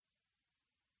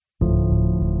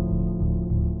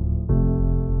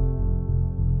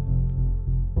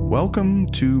Welcome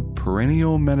to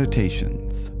Perennial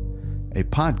Meditations, a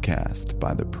podcast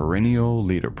by the Perennial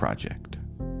Leader Project.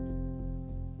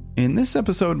 In this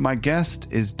episode, my guest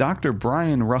is Dr.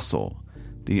 Brian Russell,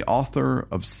 the author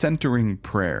of Centering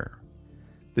Prayer.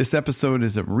 This episode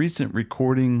is a recent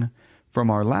recording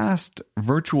from our last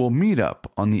virtual meetup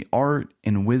on the art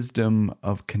and wisdom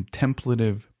of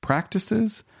contemplative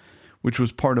practices, which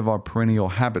was part of our Perennial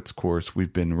Habits course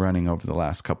we've been running over the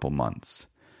last couple months.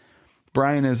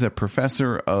 Brian is a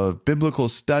professor of biblical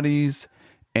studies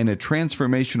and a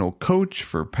transformational coach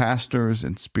for pastors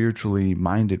and spiritually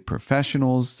minded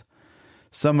professionals.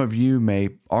 Some of you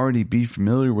may already be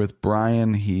familiar with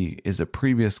Brian. He is a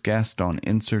previous guest on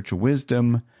In Search of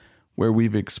Wisdom, where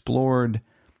we've explored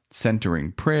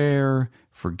centering prayer,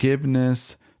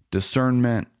 forgiveness,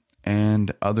 discernment,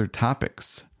 and other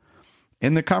topics.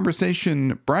 In the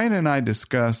conversation, Brian and I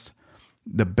discuss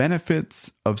the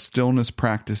benefits of stillness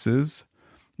practices,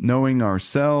 knowing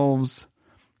ourselves,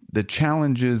 the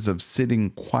challenges of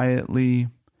sitting quietly,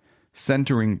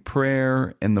 centering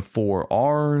prayer in the 4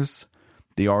 R's,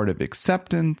 the art of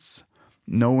acceptance,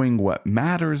 knowing what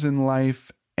matters in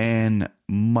life, and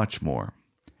much more.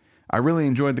 I really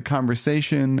enjoyed the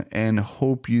conversation and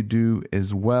hope you do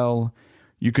as well.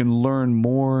 You can learn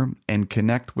more and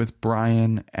connect with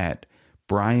Brian at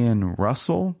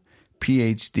brianrussellphd.com.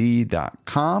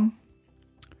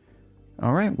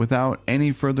 All right, without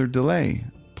any further delay,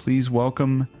 please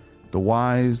welcome the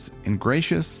wise and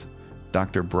gracious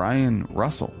Dr. Brian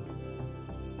Russell.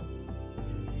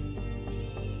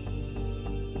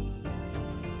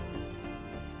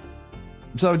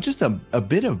 So just a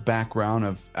bit of background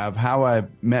of how I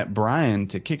met Brian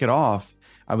to kick it off.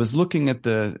 I was looking at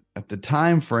the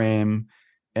time frame,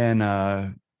 and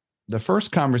the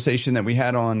first conversation that we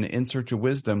had on In Search of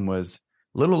Wisdom was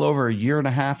a little over a year and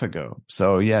a half ago.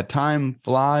 So yeah, time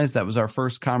flies. That was our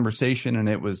first conversation, and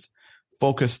it was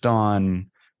focused on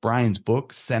Brian's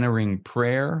book, Centering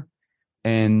Prayer.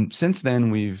 And since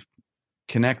then, we've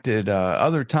connected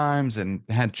other times and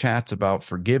had chats about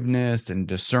forgiveness and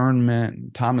discernment,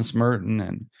 and Thomas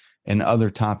Merton, and other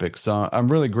topics. So I'm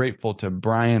really grateful to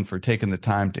Brian for taking the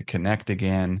time to connect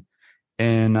again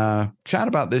and chat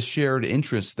about this shared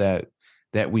interest that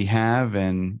we have,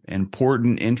 and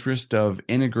important interest of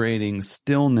integrating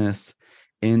stillness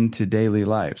into daily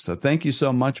life. So thank you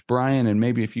so much, Brian. And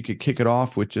maybe if you could kick it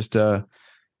off with just a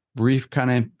brief kind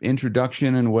of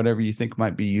introduction and whatever you think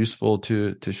might be useful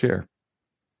to share.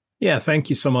 Yeah,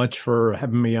 thank you so much for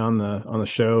having me on the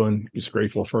show, and just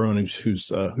grateful for everyone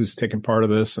who's taken part of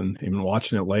this and even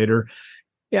watching it later.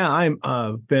 Yeah,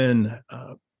 I've been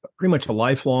pretty much a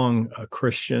lifelong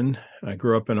Christian. I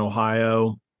grew up in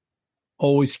Ohio,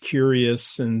 always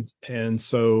curious, and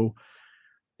so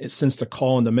since the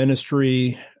call into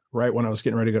ministry, right when I was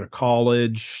getting ready to go to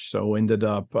college, so ended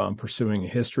up pursuing a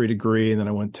history degree, and then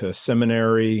I went to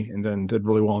seminary, and then did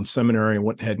really well in seminary, and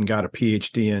went ahead and got a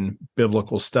PhD in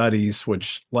biblical studies,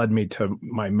 which led me to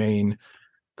my main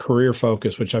career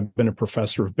focus, which I've been a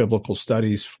professor of biblical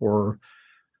studies for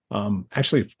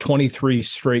actually 23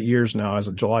 straight years now. As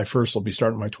of July 1st, I'll be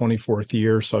starting my 24th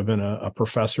year, so I've been a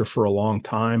professor for a long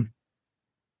time.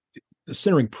 The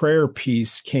centering prayer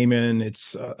piece came in.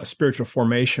 It's a spiritual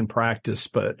formation practice,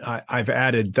 but I've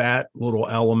added that little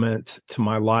element to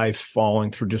my life,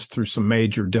 falling through some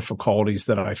major difficulties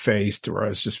that I faced, where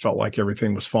I just felt like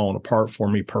everything was falling apart for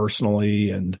me personally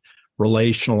and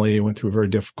relationally. I went through a very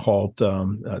difficult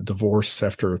divorce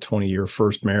after a 20-year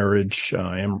first marriage.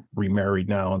 I am remarried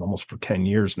now and almost for 10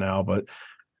 years now, but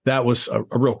that was a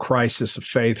real crisis of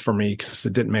faith for me, because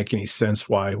it didn't make any sense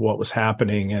what was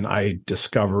happening. And I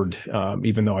discovered,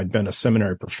 even though I'd been a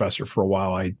seminary professor for a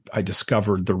while, I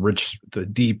discovered the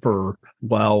deeper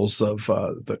wells of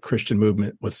the Christian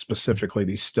movement with specifically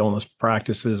these stillness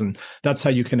practices. And that's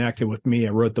how you connected with me. I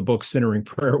wrote the book Centering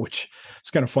Prayer, which it's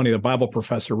kind of funny. The Bible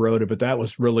professor wrote it, but that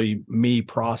was really me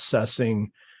processing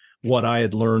what I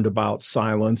had learned about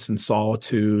silence and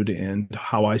solitude, and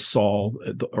how I saw,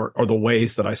 or the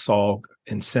ways that I saw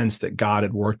and sensed that God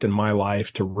had worked in my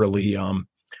life to really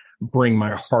bring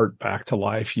my heart back to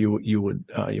life, you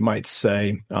might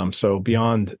say. So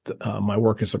beyond my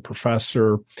work as a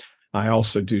professor, I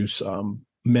also do some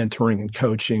mentoring and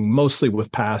coaching, mostly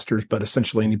with pastors, but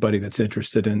essentially anybody that's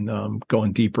interested in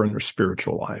going deeper in their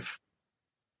spiritual life.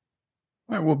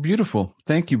 All right, well, beautiful.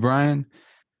 Thank you, Brian.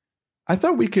 I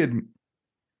thought we could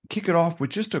kick it off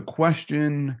with just a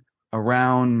question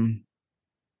around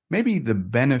maybe the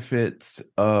benefits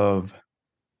of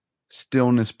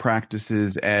stillness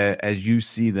practices as you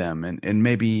see them, and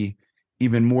maybe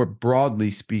even more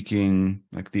broadly speaking,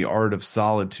 like the art of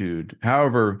solitude,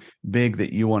 however big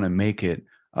that you want to make it.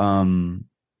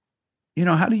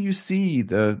 How do you see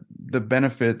the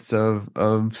benefits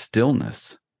of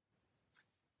stillness?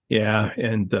 Yeah,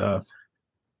 and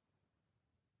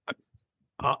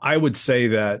I would say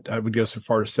that I would go so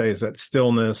far to say is that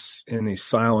stillness in these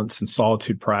silence and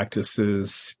solitude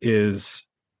practices is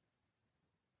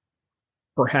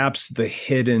perhaps the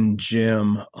hidden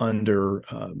gem under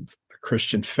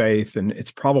Christian faith, and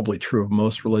it's probably true of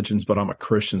most religions. But I'm a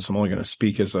Christian, so I'm only going to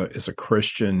speak as a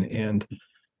Christian. And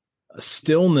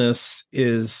stillness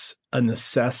is a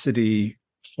necessity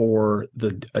for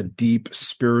a deep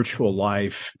spiritual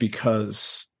life,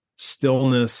 because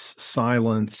stillness,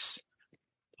 silence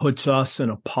puts us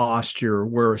in a posture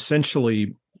where essentially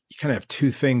you kind of have two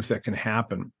things that can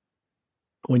happen.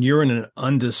 When you're in an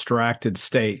undistracted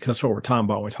state, because that's what we're talking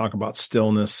about when we talk about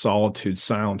stillness, solitude,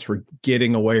 silence, we're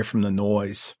getting away from the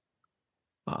noise.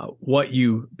 What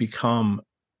you become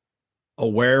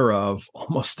aware of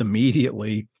almost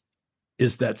immediately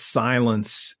is that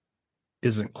silence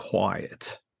isn't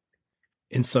quiet.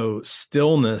 And so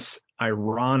stillness,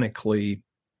 ironically,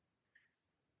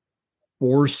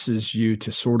 forces you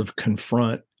to sort of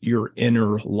confront your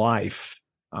inner life,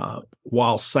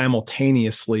 while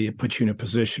simultaneously it puts you in a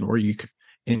position where you could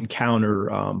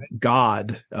encounter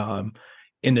God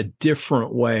in a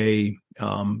different way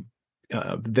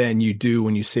than you do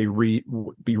when you say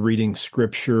be reading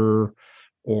scripture,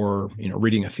 or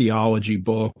reading a theology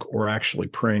book, or actually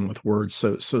praying with words.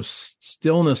 So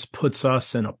stillness puts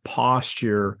us in a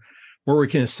posture where we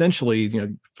can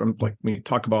essentially, from like when you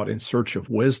talk about in search of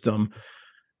wisdom,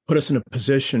 put us in a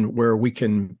position where we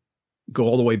can go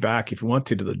all the way back, if you want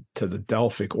to the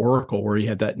Delphic Oracle, where you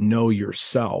had that know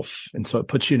yourself. And so it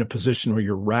puts you in a position where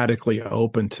you're radically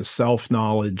open to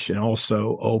self-knowledge, and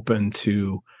also open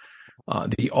to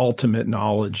the ultimate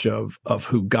knowledge of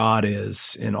who God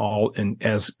is and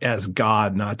as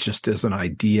God, not just as an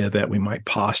idea that we might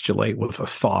postulate with a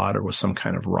thought or with some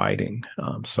kind of writing.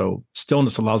 So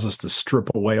stillness allows us to strip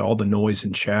away all the noise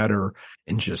and chatter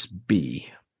and just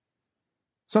be.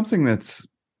 Something that's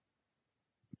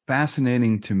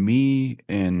fascinating to me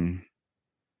and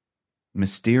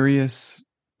mysterious,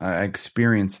 I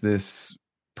experienced this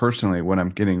personally, what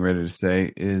I'm getting ready to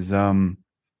say is,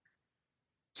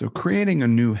 so creating a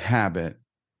new habit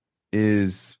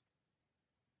is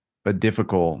a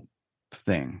difficult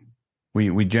thing.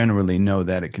 We generally know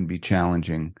that it can be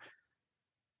challenging,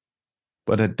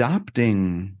 but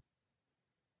adopting,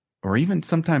 or even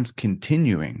sometimes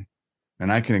continuing,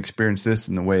 and I can experience this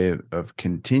in the way of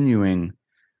continuing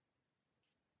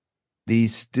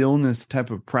these stillness type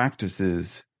of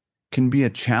practices, can be a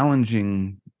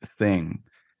challenging thing.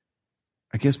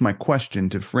 I guess my question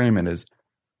to frame it is,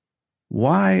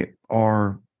 why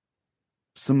are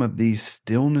some of these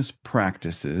stillness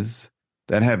practices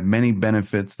that have many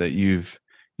benefits that you've,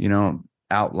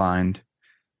 outlined,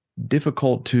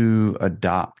 difficult to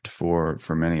adopt for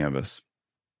many of us?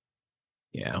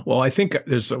 Yeah, well, I think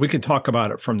we can talk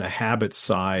about it from the habit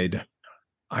side.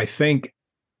 I think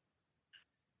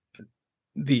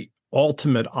the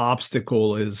ultimate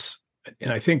obstacle is,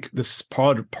 and I think this is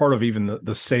part of even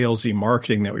the salesy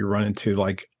marketing that we run into,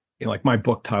 like my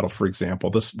book title, for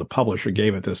example, the publisher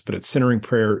gave it this, but it's Centering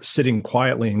Prayer, Sitting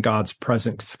Quietly in God's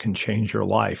Presence Can Change Your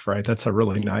Life, right? That's a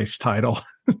really nice title.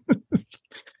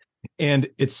 And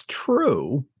it's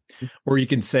true, where you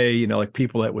can say, like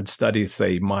people that would study,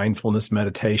 say, mindfulness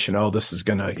meditation, oh, this is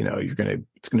gonna,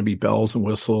 it's gonna be bells and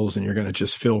whistles and you're gonna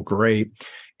just feel great.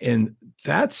 And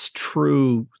that's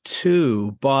true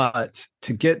too, but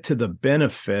to get to the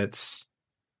benefits,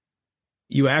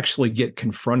 you actually get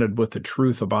confronted with the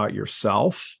truth about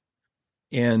yourself,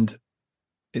 and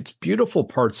it's beautiful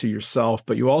parts of yourself,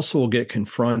 but you also will get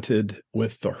confronted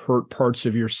with the hurt parts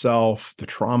of yourself, the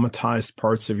traumatized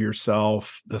parts of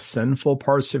yourself, the sinful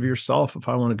parts of yourself, if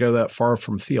I want to go that far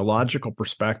from a theological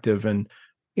perspective. And,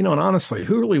 and honestly,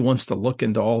 who really wants to look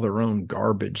into all their own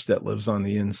garbage that lives on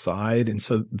the inside? And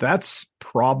so that's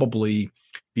probably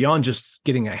beyond just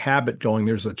getting a habit going.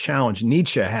 There's a challenge.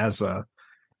 Nietzsche has a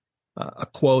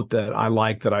quote that I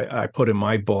like that I put in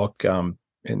my book.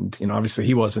 And obviously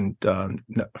he wasn't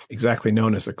exactly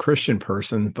known as a Christian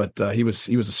person, but he was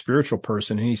a spiritual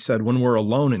person. And he said, when we're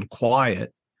alone and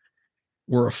quiet,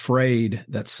 we're afraid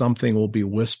that something will be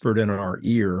whispered in our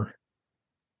ear.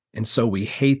 And so we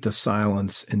hate the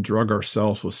silence and drug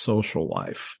ourselves with social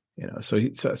life. So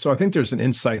I think there's an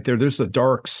insight there. There's the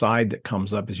dark side that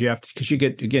comes up, is you have to, because you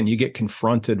get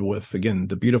confronted with, again,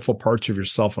 the beautiful parts of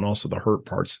yourself and also the hurt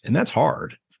parts. And that's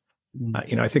hard.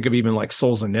 I think of even like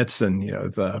Solzhenitsyn,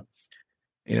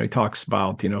 He talks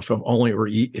about, if only it were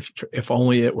if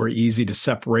only it were easy to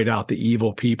separate out the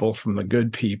evil people from the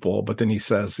good people. But then he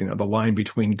says, the line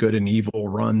between good and evil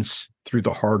runs through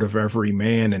the heart of every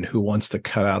man, and who wants to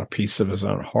cut out a piece of his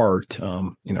own heart?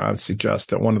 I would suggest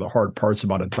that one of the hard parts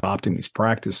about adopting these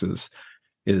practices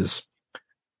is,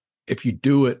 if you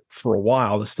do it for a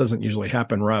while, this doesn't usually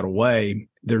happen right away.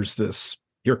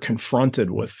 You're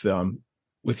confronted with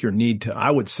your need to, I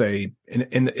would say,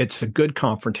 and it's a good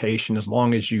confrontation as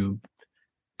long as you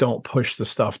don't push the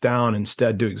stuff down.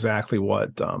 Instead, do exactly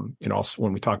what,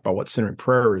 when we talk about what centering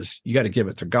prayer is, you got to give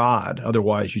it to God.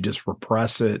 Otherwise, you just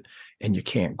repress it and you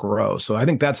can't grow. So I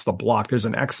think that's the block. There's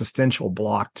an existential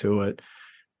block to it.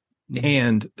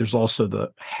 And there's also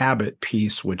the habit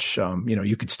piece, which,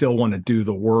 you could still want to do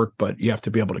the work, but you have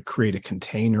to be able to create a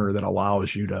container that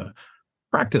allows you to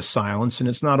practice silence. And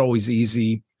it's not always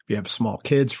easy. If you have small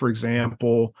kids, for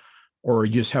example, or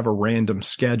you just have a random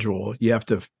schedule, you have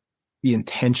to be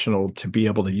intentional to be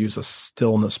able to use a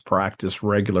stillness practice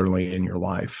regularly in your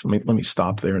life. Let me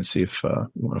stop there and see if you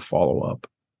want to follow up.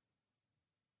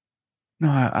 No,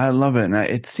 I love it. And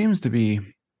it seems to be, I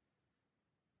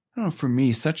don't know, for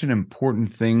me, such an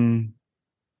important thing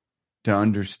to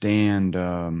understand,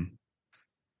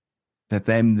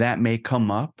 that may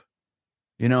come up,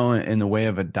 in the way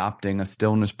of adopting a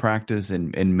stillness practice.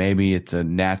 And maybe it's a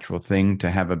natural thing to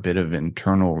have a bit of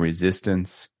internal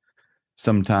resistance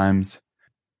sometimes.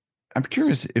 I'm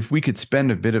curious if we could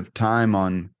spend a bit of time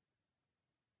on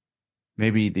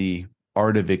maybe the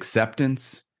art of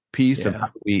acceptance piece of how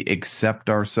we accept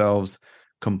ourselves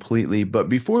completely. But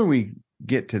before we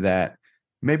get to that,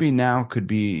 maybe now could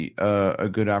be a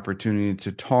good opportunity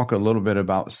to talk a little bit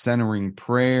about centering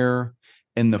prayer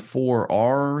and the 4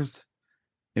 R's.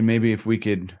 And maybe if we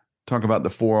could talk about the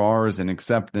 4 R's and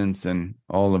acceptance and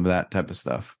all of that type of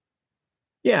stuff.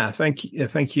 Yeah, thank you.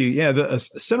 Thank you. Yeah, the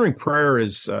centering prayer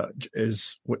is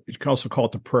what you can also call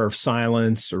it the prayer of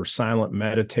silence or silent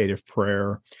meditative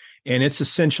prayer. And it's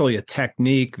essentially a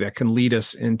technique that can lead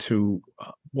us into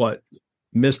what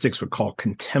mystics would call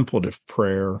contemplative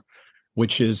prayer,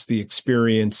 which is the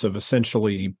experience of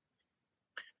essentially,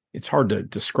 it's hard to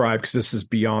describe because this is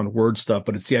beyond word stuff,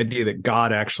 but it's the idea that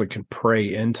God actually can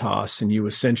pray into us, and you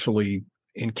essentially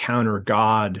encounter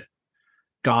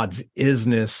God's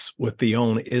isness with the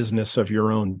own isness of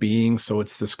your own being. So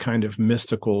it's this kind of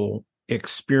mystical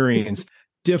experience,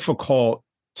 difficult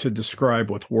to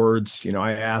describe with words.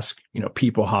 I ask,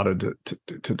 people how to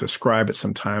describe it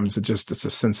sometimes. It's a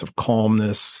sense of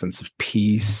calmness, sense of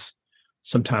peace.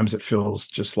 Sometimes it feels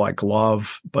just like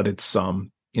love, but it's,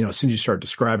 as soon as you start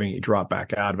describing it, you drop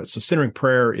back out of it. So centering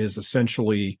prayer is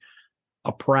essentially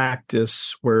a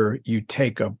practice where you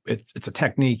take it's a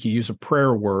technique. You use a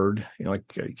prayer word, like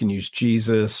you can use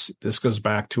Jesus. This goes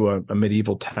back to a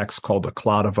medieval text called The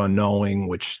Cloud of Unknowing,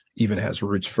 which even has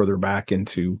roots further back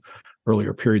into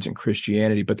earlier periods in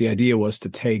Christianity. But the idea was to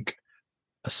take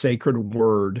a sacred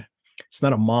word. It's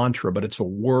not a mantra, but it's a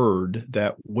word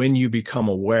that when you become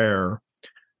aware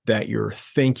that you're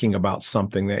thinking about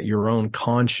something, that your own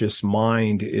conscious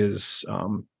mind is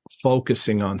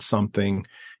focusing on something,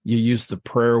 you use the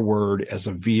prayer word as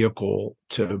a vehicle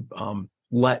to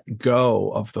let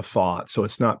go of the thought. So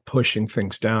it's not pushing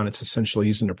things down. It's essentially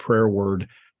using a prayer word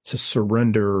to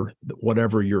surrender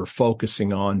whatever you're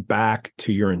focusing on back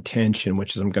to your intention,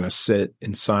 which is I'm going to sit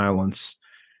in silence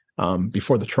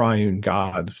before the triune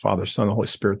God, Father, Son, and Holy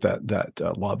Spirit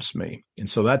that loves me. And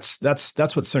so that's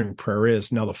what centering prayer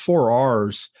is. Now, the 4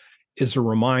 R's is a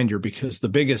reminder, because the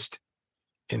biggest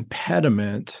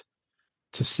impediment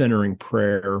to centering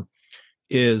prayer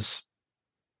is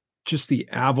just the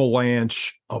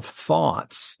avalanche of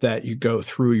thoughts that you go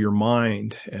through your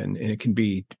mind. And it can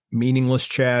be meaningless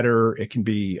chatter. It can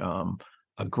be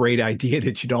a great idea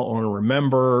that you don't want to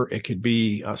remember. It could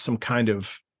be some kind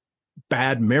of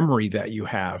bad memory that you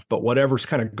have, but whatever's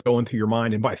kind of going through your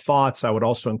mind. And by thoughts, I would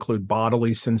also include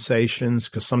bodily sensations,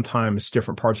 because sometimes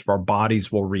different parts of our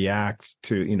bodies will react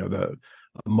to, the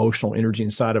emotional energy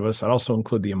inside of us. I'd also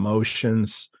include the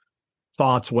emotions,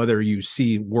 thoughts, whether you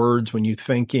see words when you're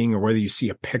thinking or whether you see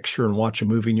a picture and watch a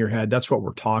movie in your head. That's what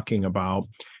we're talking about.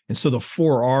 And so the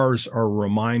 4 R's are a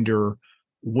reminder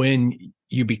when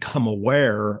you become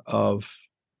aware of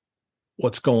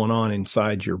what's going on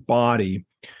inside your body.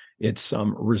 It's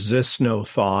resist no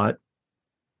thought,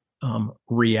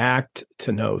 react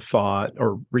to no thought,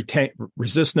 or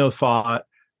resist no thought,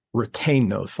 retain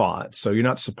no thought. So you're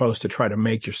not supposed to try to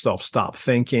make yourself stop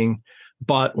thinking.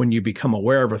 But when you become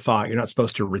aware of a thought, you're not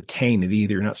supposed to retain it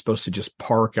either. You're not supposed to just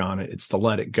park on it. It's to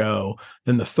let it go.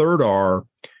 Then the 3rd R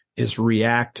is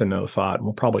react to no thought. And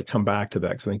we'll probably come back to that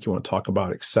because I think you want to talk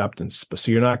about acceptance. But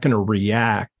so you're not going to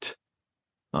react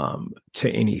to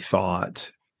any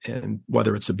thought, and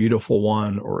whether it's a beautiful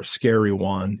one or a scary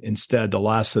one. Instead, the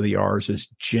last of the R's is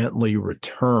gently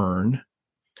return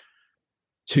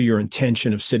to your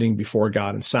intention of sitting before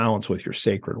God in silence with your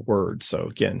sacred word. So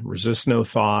again, resist no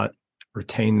thought,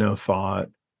 retain no thought,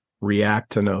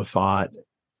 react to no thought.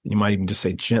 You might even just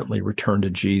say gently return to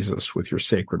Jesus with your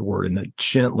sacred word. And that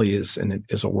gently is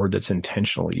a word that's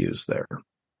intentionally used there.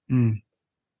 Mm.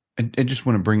 I just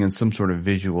want to bring in some sort of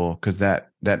visual, because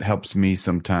that helps me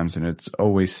sometimes, and it's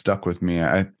always stuck with me.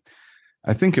 I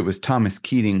think it was Thomas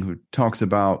Keating who talks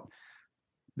about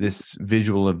this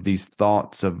visual of these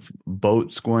thoughts of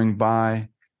boats going by,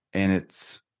 and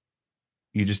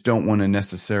you just don't want to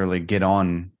necessarily get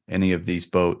on any of these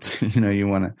boats. You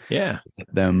want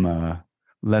to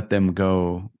let them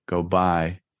go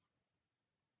by.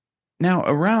 Now,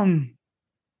 around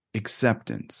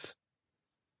acceptance,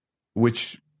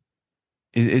 which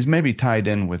is maybe tied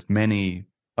in with many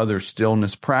other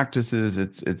stillness practices.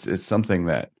 It's something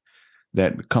that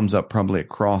comes up probably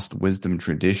across the wisdom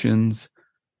traditions.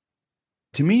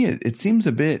 To me, it seems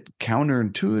a bit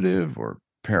counterintuitive or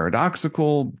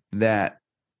paradoxical that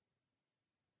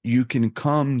you can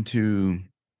come to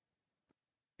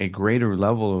a greater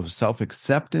level of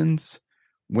self-acceptance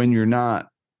when you're not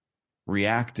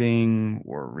reacting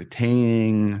or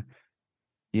retaining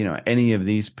any of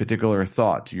these particular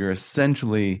thoughts. You're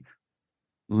essentially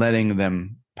letting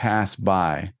them pass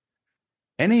by.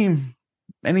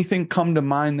 Anything come to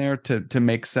mind there to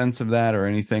make sense of that, or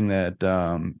anything that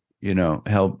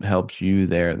helps you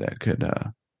there that could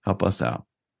help us out?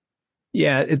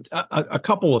 Yeah, it's a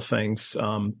couple of things.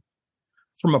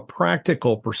 From a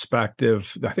practical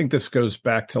perspective, I think this goes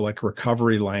back to like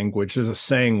recovery language. There's a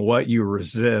saying, what you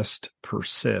resist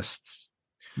persists.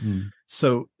 Mm.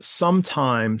 So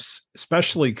sometimes,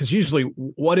 especially because usually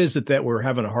what is it that we're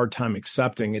having a hard time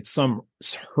accepting? It's some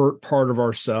hurt part of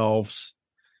ourselves.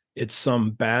 It's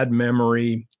some bad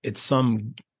memory. It's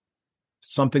something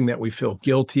that we feel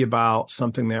guilty about,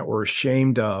 something that we're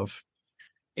ashamed of.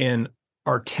 And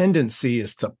our tendency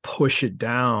is to push it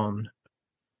down.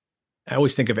 I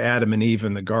always think of Adam and Eve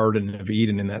in the Garden of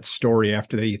Eden in that story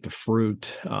after they eat the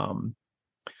fruit.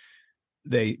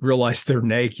 They realize they're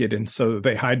naked, and so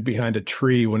they hide behind a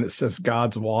tree when it says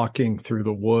God's walking through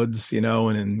the woods, and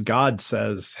then God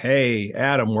says, "Hey,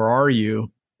 Adam, where are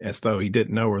you?" As though he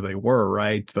didn't know where they were,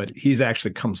 right? But he's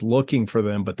actually comes looking for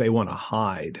them, but they want to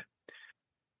hide.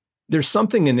 There's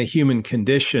something in the human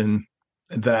condition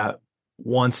that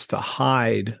wants to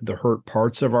hide the hurt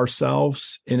parts of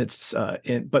ourselves. And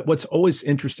but what's always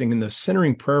interesting in the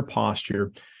centering prayer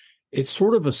posture, it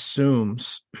sort of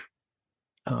assumes,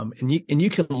 and you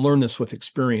can learn this with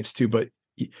experience too, but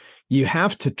you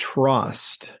have to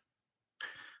trust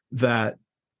that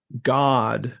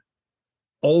God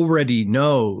already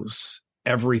knows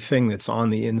everything that's on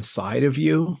the inside of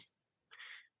you.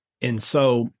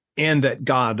 And that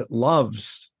God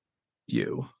loves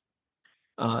you.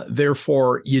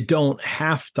 Therefore, you don't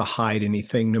have to hide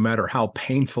anything, no matter how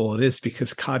painful it is,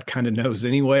 because God kind of knows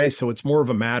anyway. So it's more of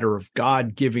a matter of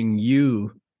God giving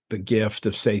you the gift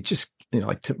of say, just,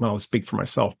 I'll speak for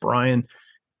myself, Brian,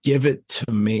 give it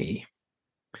to me,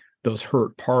 those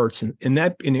hurt parts.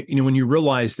 And when you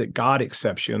realize that God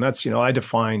accepts you, and that's, I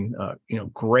define,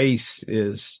 grace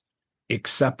is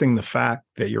accepting the fact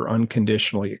that you're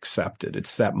unconditionally accepted.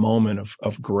 It's that moment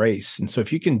of grace. And so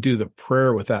if you can do the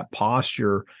prayer with that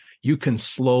posture, you can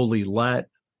slowly let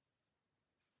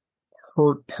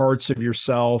hurt parts of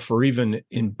yourself or even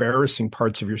embarrassing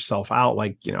parts of yourself out.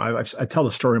 Like, I tell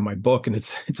the story in my book, and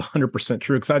it's 100%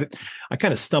 true, because I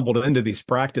kind of stumbled into these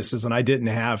practices, and I didn't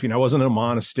have, I wasn't in a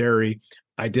monastery.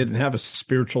 I didn't have a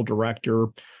spiritual director.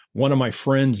 One of my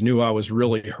friends knew I was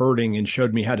really hurting and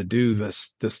showed me how to do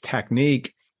this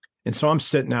technique. And so I'm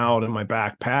sitting out in my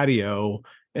back patio,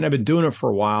 and I've been doing it for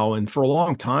a while. And for a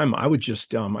long time, I would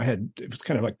just, it was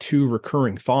kind of like two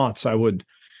recurring thoughts.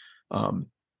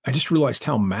 I just realized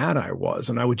how mad I was.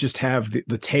 And I would just have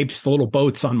the tapes, the little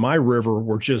boats on my river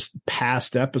were just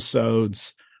past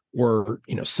episodes where,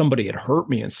 somebody had hurt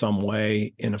me in some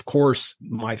way. And of course,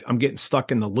 I'm getting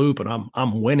stuck in the loop, and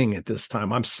I'm winning at this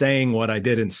time. I'm saying what I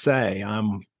didn't say.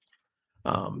 I'm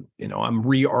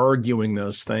re-arguing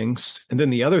those things. And then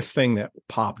the other thing that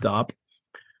popped up,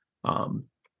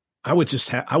 I would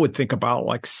think about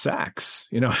like sex,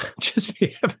 just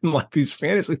be having like these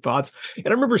fantasy thoughts. And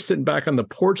I remember sitting back on the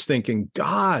porch thinking,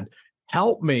 God,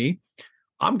 help me.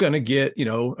 I'm going to get,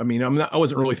 I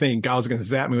wasn't really thinking God was going to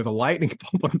zap me with a lightning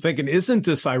bolt, but I'm thinking, isn't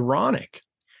this ironic?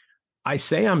 I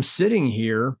say I'm sitting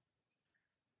here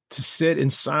to sit in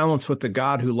silence with the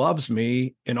God who loves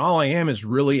me, and all I am is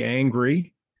really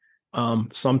angry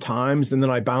sometimes, and then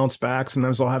I bounce back.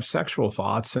 Sometimes I'll have sexual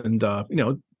thoughts, and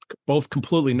both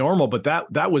completely normal. But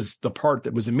that was the part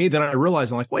that was in me. Then I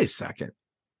realized, I'm like, wait a second,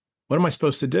 what am I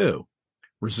supposed to do?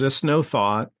 Resist no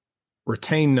thought,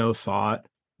 retain no thought,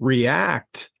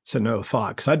 react to no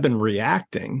thought, because I'd been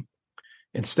reacting.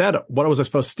 Instead, what was I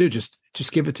supposed to do?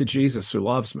 Just give it to Jesus who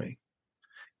loves me.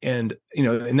 And,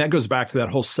 and that goes back to that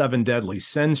whole 7 deadly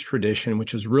sins tradition,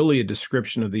 which is really a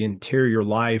description of the interior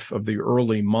life of the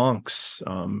early monks,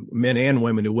 men and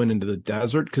women who went into the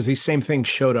desert, because these same things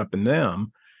showed up in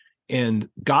them. And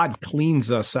God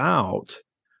cleans us out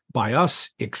by us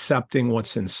accepting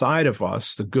what's inside of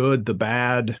us, the good, the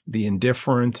bad, the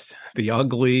indifferent, the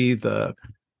ugly, the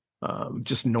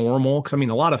just normal. Because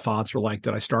a lot of thoughts are like,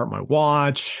 did I start my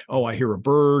watch? Oh, I hear a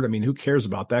bird. Who cares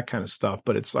about that kind of stuff?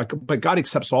 But it's like, but God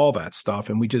accepts all that stuff,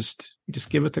 and we just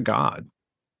give it to God.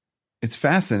 It's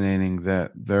fascinating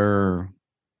that there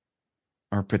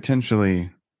are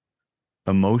potentially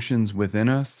emotions within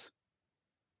us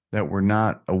that we're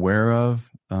not aware of.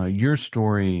 Your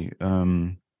story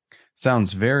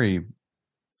sounds very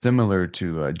similar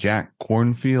to Jack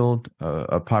Kornfield,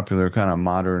 a popular kind of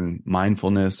modern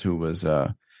mindfulness who was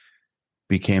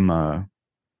became a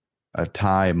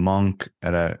Thai monk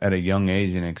at a young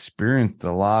age and experienced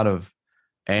a lot of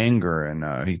anger.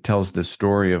 And he tells the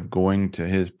story of going to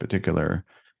his particular,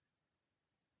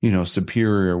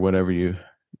 superior, whatever you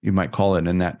might call it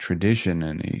in that tradition,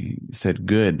 and he said,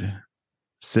 "Good,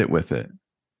 sit with it."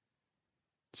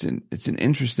 It's an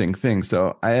interesting thing.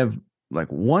 So I have like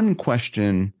one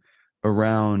question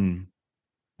around,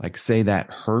 like, say that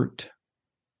hurt,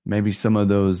 maybe some of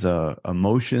those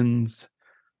emotions.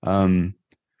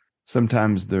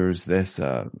 Sometimes there's this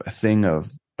a thing of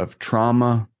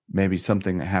trauma, maybe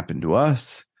something that happened to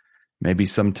us. Maybe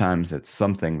sometimes it's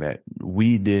something that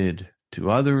we did to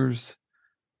others.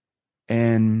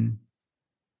 And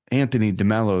Anthony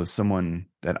DeMello is someone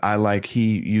that I like.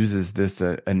 He uses this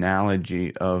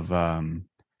analogy of,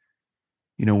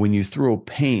 when you throw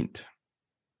paint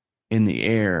in the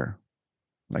air,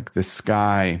 like the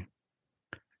sky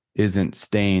isn't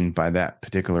stained by that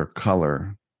particular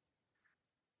color.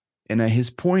 And his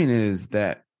point is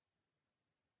that,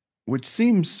 which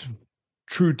seems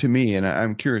true to me, and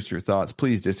I'm curious your thoughts.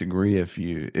 Please disagree if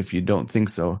you don't think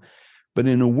so. But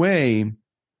in a way,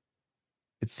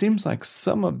 it seems like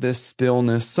some of this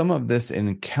stillness, some of this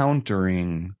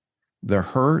encountering the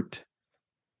hurt,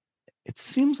 it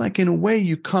seems like in a way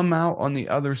you come out on the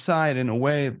other side, in a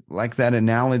way like that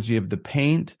analogy of the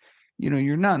paint.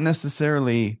 You're not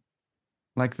necessarily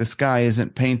like the sky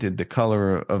isn't painted the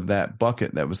color of that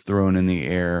bucket that was thrown in the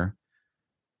air.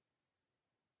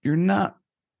 You're not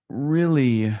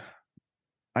really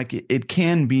like it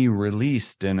can be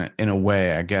released in a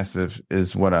way, I guess,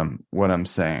 is what I'm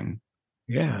saying.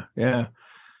 Yeah.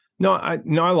 No, I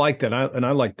like that.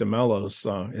 I like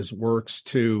DeMello's his works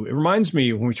too. It reminds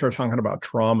me when we started talking about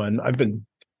trauma, and I've been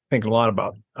thinking a lot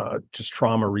about just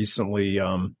trauma recently.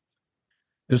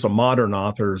 There's a modern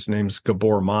author, his name's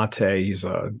Gabor Mate. He's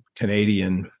a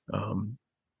Canadian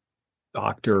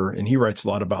doctor, and he writes a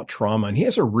lot about trauma. And he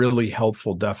has a really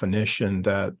helpful definition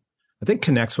that I think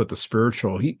connects with the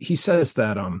spiritual. He says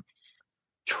that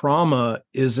trauma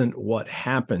isn't what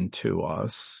happened to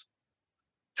us.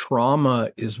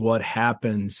 Trauma is what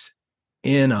happens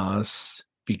in us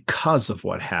because of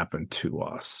what happened to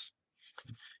us.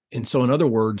 And so, in other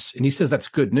words, and he says that's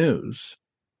good news.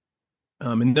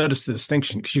 And notice the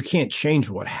distinction, because you can't change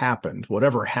what happened,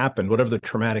 whatever the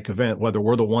traumatic event, whether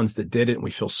we're the ones that did it and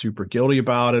we feel super guilty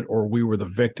about it, or we were the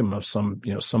victim of some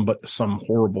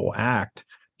horrible act.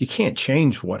 You can't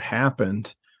change what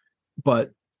happened.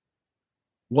 But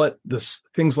what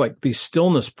things like these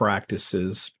stillness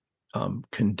practices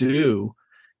can do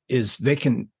is they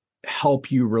can help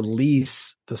you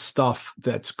release the stuff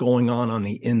that's going on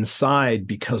the inside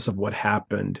because of what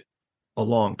happened a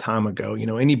long time ago.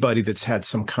 Anybody that's had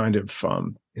some kind of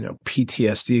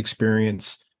PTSD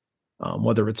experience,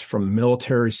 whether it's from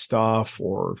military stuff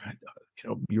or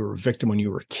you were a victim when you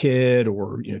were a kid,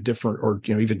 or different, or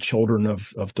even children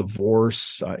of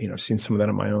divorce. I've seen some of that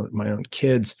in my own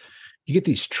kids. You get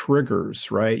these triggers,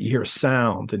 right? You hear a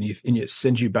sound and it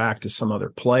sends you back to some other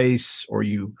place, or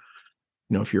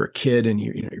if you're a kid and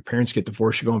your parents get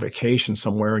divorced, you go on vacation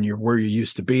somewhere and you're where you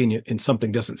used to be, and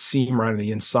something doesn't seem right on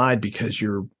the inside because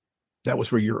that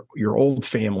was where your old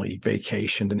family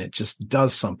vacationed, and it just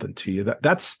does something to you.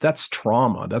 That's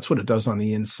trauma. That's what it does on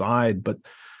the inside. But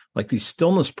like these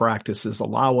stillness practices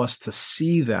allow us to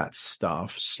see that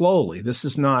stuff slowly. This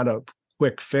is not a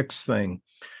quick fix thing.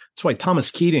 That's why Thomas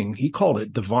Keating, he called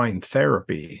it divine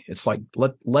therapy. It's like,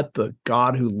 let the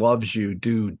God who loves you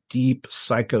do deep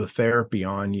psychotherapy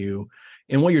on you.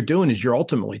 And what you're doing is you're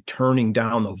ultimately turning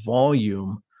down the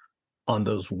volume on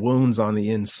those wounds on the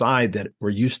inside that were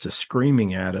used to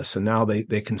screaming at us. And now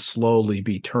they can slowly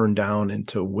be turned down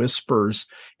into whispers,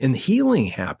 and healing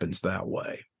happens that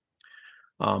way.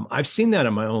 I've seen that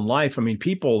in my own life. I mean,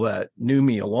 people that knew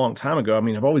me a long time ago, I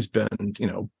mean, I've always been,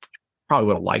 probably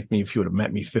would have liked me if you would have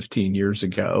met me 15 years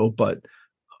ago, but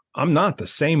I'm not the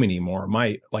same anymore.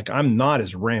 I'm not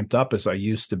as ramped up as I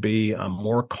used to be. I'm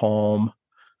more calm.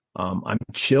 I'm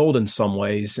chilled in some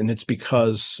ways, and it's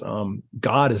because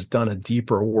God has done a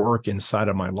deeper work inside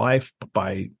of my life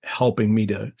by helping me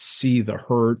to see the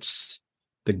hurts,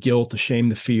 the guilt, the shame,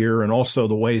 the fear, and also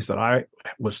the ways that I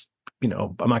was,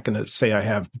 I'm not going to say I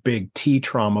have big T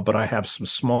trauma, but I have some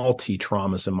small T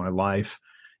traumas in my life.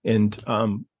 And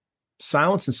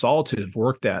silence and solitude have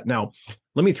worked that. Now,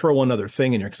 let me throw one other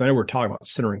thing in here, because I know we're talking about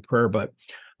centering prayer, but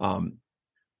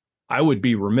I would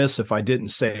be remiss if I didn't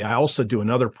say I also do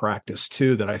another practice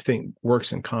too that I think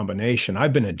works in combination.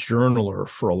 I've been a journaler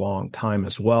for a long time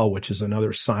as well, which is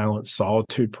another silent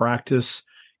solitude practice.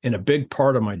 And a big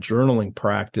part of my journaling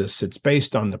practice, it's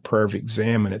based on the Prayer of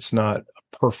Examen, and it's not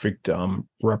a perfect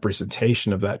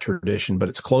representation of that tradition, but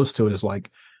it's close to it. Is like,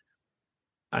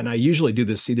 and I usually do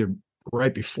this either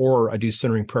right before I do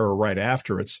centering prayer or right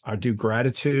after. I do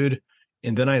gratitude,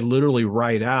 and then I literally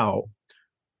write out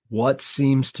what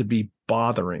seems to be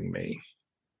bothering me.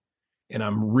 And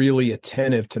I'm really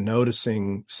attentive to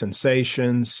noticing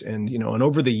sensations. And, and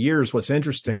over the years, what's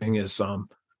interesting is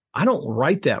I don't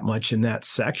write that much in that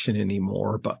section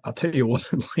anymore, but I'll tell you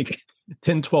what, like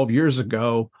 10, 12 years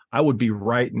ago, I would be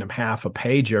writing half a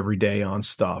page every day on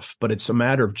stuff, but it's a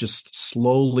matter of just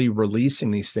slowly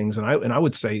releasing these things. And I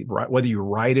would say, whether you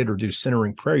write it or do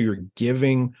centering prayer, you're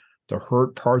giving the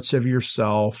hurt parts of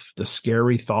yourself, the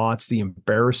scary thoughts, the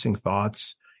embarrassing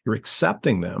thoughts, you're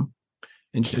accepting them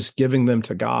and just giving them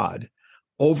to God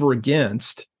over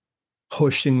against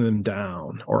pushing them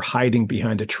down or hiding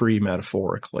behind a tree,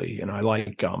 metaphorically. And I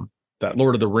like that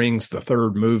Lord of the Rings, the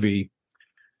third movie.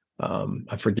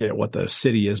 I forget what the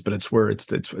city is, but it's where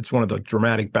it's one of the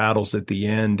dramatic battles at the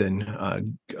end,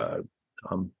 and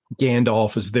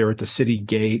Gandalf is there at the city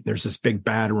gate. There's this big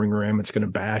battering ram that's going to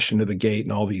bash into the gate,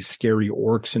 and all these scary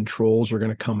orcs and trolls are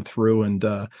going to come through. And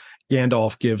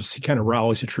Gandalf he kind of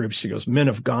rallies the troops. He goes, "Men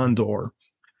of Gondor,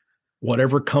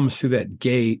 whatever comes through that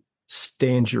gate,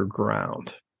 stand your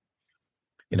ground."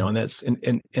 And that's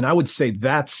and I would say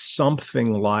that's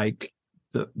something like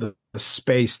the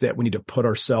space that we need to put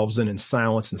ourselves in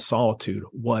silence and solitude.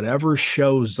 Whatever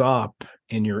shows up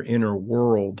in your inner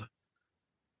world,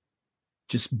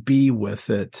 just be with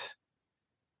it,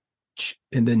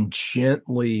 and then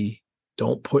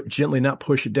not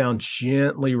push it down,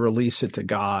 gently release it to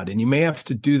God. And you may have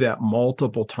to do that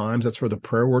multiple times. That's where the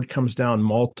prayer word comes down,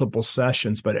 multiple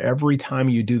sessions. But every time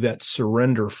you do that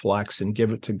surrender flex and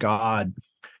give it to God,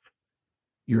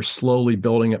 you're slowly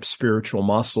building up spiritual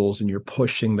muscles, and you're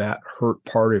pushing that hurt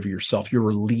part of yourself. You're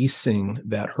releasing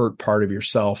that hurt part of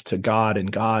yourself to God. And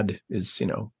God is,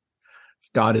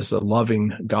 God is a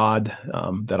loving God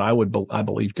that I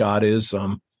believe God is.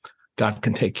 God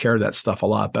can take care of that stuff a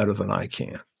lot better than I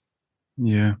can.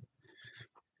 Yeah.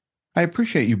 I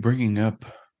appreciate you bringing up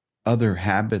other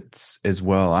habits as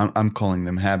well. I'm calling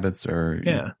them habits, or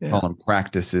call them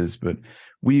practices, but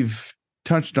we've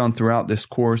touched on throughout this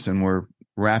course, and we're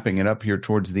wrapping it up here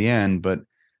towards the end, but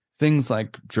things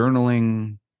like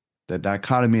journaling, the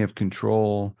dichotomy of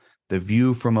control, the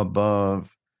view from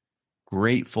above,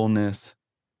 gratefulness.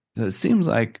 It seems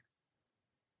like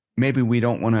maybe we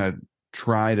don't want to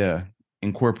try to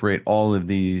incorporate all of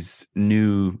these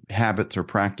new habits or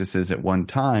practices at one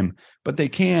time, but they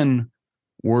can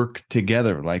work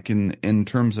together, like in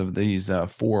terms of these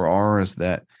 4 R's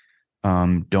that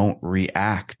don't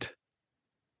react.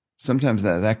 Sometimes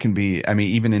that can be,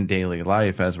 even in daily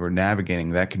life, as we're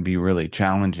navigating, that can be really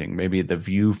challenging. Maybe the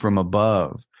view from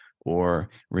above, or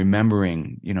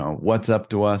remembering, what's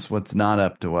up to us, what's not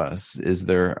up to us. Is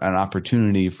there an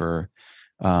opportunity for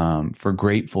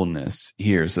gratefulness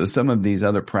here? So some of these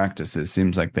other practices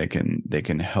seems like they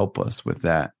can help us with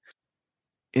that.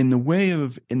 In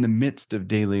the midst of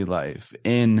daily life,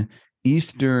 in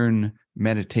Eastern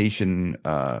meditation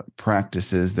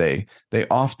practices, they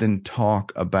often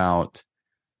talk about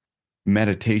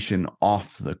meditation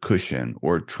off the cushion,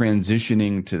 or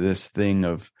transitioning to this thing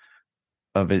of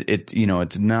it.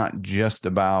 It's not just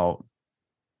about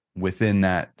within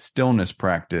that stillness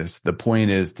practice. The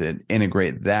point is to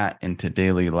integrate that into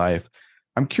daily life.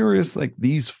 I'm curious, like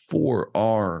these 4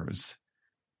 R's,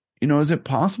 is it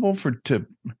possible to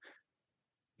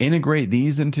integrate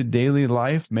these into daily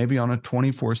life, maybe on a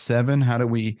 24/7? How do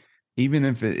we, even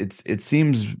if it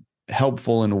seems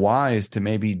helpful and wise to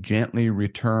maybe gently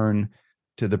return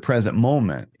to the present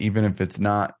moment, even if it's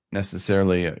not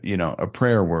necessarily a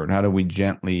prayer word? How do we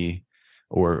gently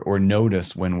or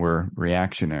notice when we're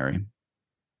reactionary?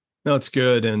 No, it's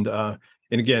good. And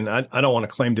again, I don't want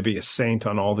to claim to be a saint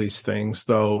on all these things,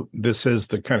 though this is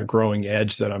the kind of growing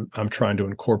edge that I'm trying to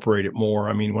incorporate it more.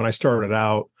 I mean, when I started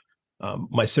out,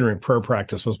 my centering prayer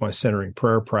practice was my centering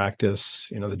prayer practice.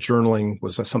 The journaling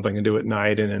was something to do at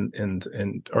night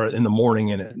and or in the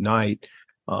morning and at night.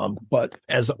 But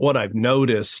as what I've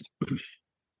noticed,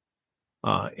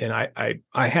 and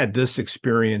I had this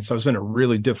experience. I was in a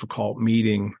really difficult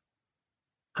meeting.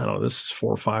 I don't know, this is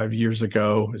 4 or 5 years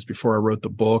ago. It was before I wrote the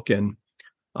book, and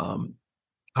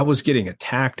I was getting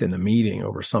attacked in the meeting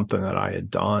over something that I had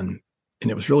done. And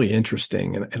it was really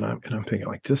interesting. And I'm thinking,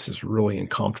 like, this is really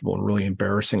uncomfortable and really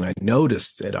embarrassing. I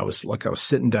noticed that I was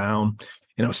sitting down,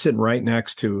 and I was sitting right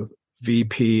next to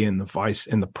VP and the vice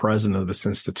and the president of this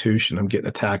institution. I'm getting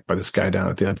attacked by this guy down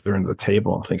at the other end of the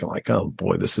table. I'm thinking, like, oh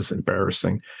boy, this is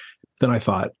embarrassing. Then I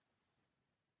thought,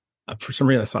 for some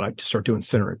reason, I thought I'd just start doing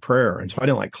centering prayer. And so I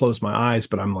didn't close my eyes,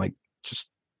 but I'm just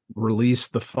release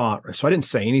the thought. So I didn't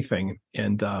say anything.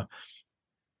 And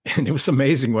it was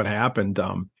amazing what happened.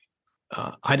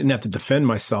 I didn't have to defend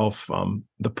myself.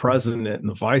 The president and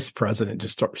the vice president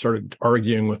just started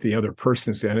arguing with the other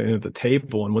person at the end of the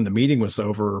table. And when the meeting was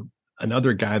over,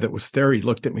 another guy that was there, he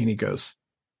looked at me and he goes,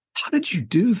 "How did you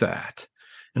do that?"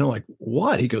 And I'm like,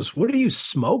 "What?" He goes, "What are you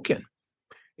smoking?"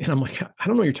 And I'm like, "I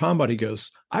don't know what you're talking about." He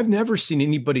goes, "I've never seen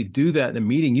anybody do that in a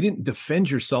meeting. You didn't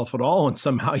defend yourself at all. And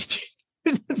somehow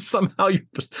somehow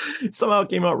it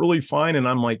came out really fine." And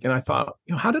I'm like, and I thought,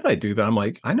 how did I do that? I'm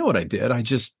like, I know what I did. I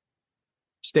just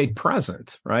stayed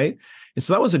present, right? And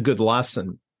so that was a good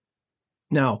lesson.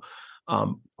 Now,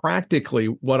 practically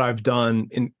what I've done,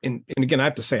 and again, I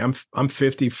have to say, I'm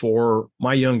 54.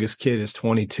 My youngest kid is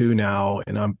 22 now,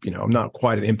 and I'm not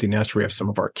quite an empty nester. We have some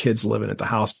of our kids living at the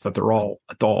house, but they're all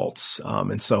adults.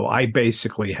 And so I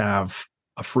basically have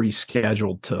a free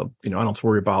schedule to, I don't have to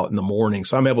worry about in the morning.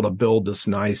 So I'm able to build this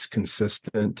nice,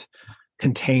 consistent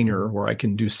container where I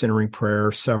can do centering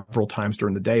prayer several times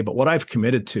during the day. But what I've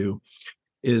committed to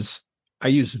is I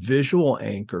use visual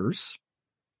anchors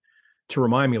to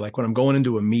remind me, like when I'm going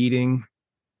into a meeting,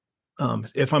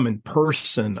 if I'm in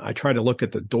person, I try to look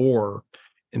at the door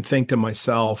and think to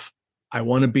myself, I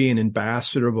want to be an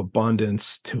ambassador of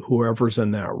abundance to whoever's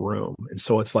in that room. And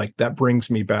so it's like that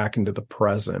brings me back into the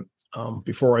present.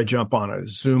 Before I jump on a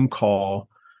Zoom call,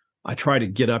 I try to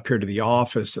get up here to the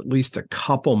office at least a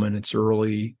couple minutes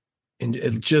early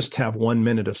and just have 1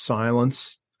 minute of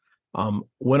silence.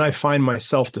 When I find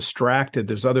myself distracted,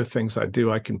 there's other things I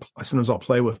do. Sometimes I'll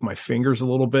play with my fingers a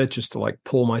little bit just to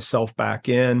pull myself back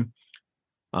in.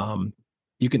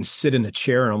 You can sit in a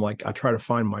chair and I try to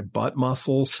find my butt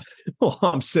muscles while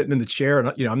I'm sitting in the chair. And,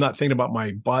 I'm not thinking about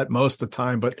my butt most of the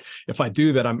time, but if I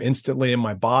do that, I'm instantly in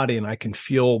my body and I can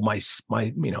feel my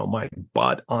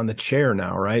butt on the chair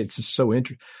now, right? It's just so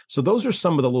interesting. So those are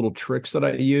some of the little tricks that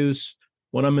I use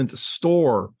when I'm in the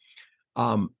store.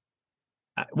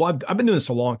 I've been doing this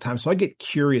a long time, so I get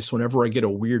curious whenever I get a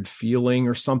weird feeling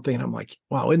or something. And I'm like,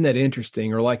 wow, isn't that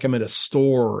interesting? Or I'm at a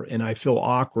store and I feel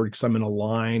awkward because I'm in a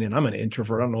line and I'm an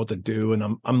introvert. I don't know what to do. And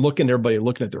I'm looking at everybody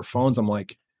looking at their phones. I'm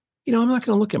like, I'm not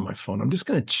going to look at my phone. I'm just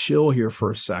going to chill here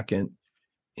for a second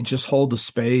and just hold the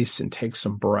space and take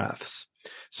some breaths.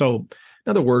 So in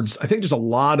other words, I think there's a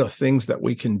lot of things that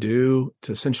we can do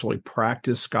to essentially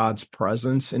practice God's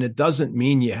presence. And it doesn't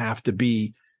mean you have to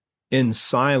be in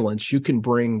silence. You can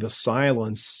bring the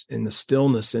silence and the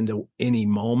stillness into any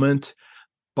moment.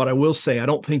 But I will say, I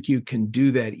don't think you can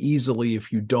do that easily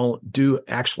if you don't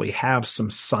actually have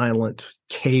some silent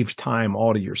cave time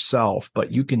all to yourself.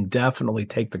 But you can definitely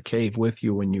take the cave with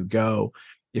you when you go.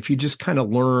 If you just kind of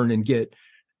learn and get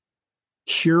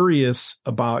curious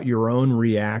about your own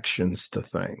reactions to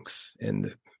things.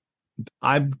 And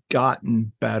I've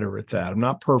gotten better at that. I'm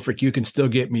not perfect. You can still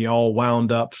get me all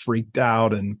wound up, freaked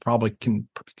out, and probably can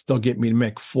still get me to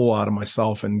make a fool out of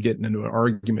myself and getting into an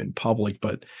argument in public.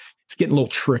 But it's getting a little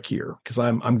trickier because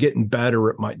I'm getting better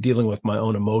at dealing with my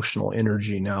own emotional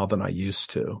energy now than I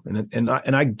used to. And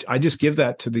I just give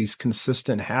that to these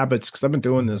consistent habits because I've been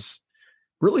doing this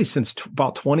really since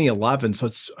about 2011. So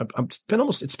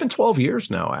it's been 12 years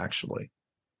now, actually.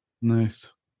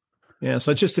 Nice. Yeah,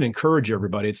 so it's just to encourage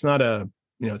everybody. It's not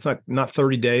it's not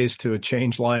 30 days to a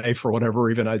changed life or whatever.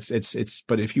 Even it's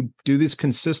but if you do this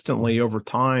consistently over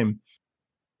time,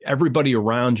 everybody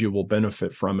around you will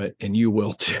benefit from it, and you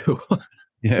will too.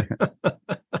 Yeah.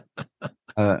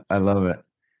 I love it.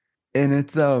 And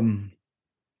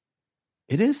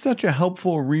it is such a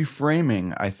helpful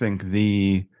reframing. I think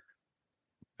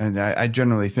and I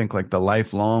generally think like the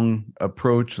lifelong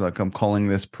approach, like I'm calling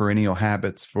this perennial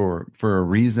habits for a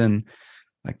reason.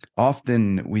 Like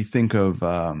often we think of,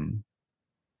 I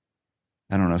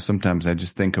don't know, sometimes I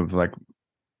just think of like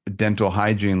dental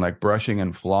hygiene, like brushing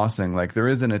and flossing. Like there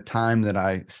isn't a time that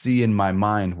I see in my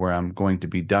mind where I'm going to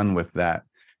be done with that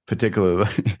particular,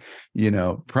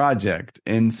 project.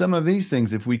 And some of these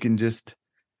things, if we can just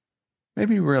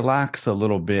maybe relax a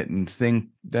little bit and think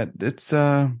that it's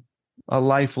a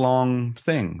lifelong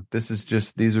thing.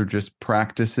 These are just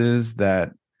practices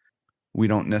that we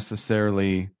don't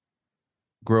necessarily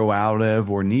grow out of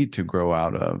or need to grow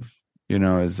out of,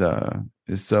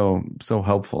 is so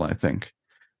helpful, I think.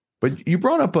 But you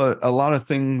brought up a lot of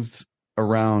things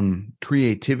around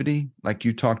creativity, like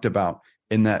you talked about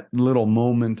in that little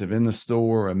moment of in the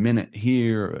store, a minute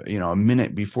here, a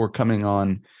minute before coming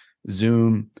on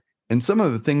Zoom. And some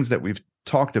of the things that we've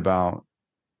talked about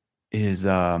is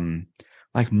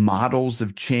like models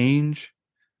of change.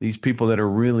 These people that are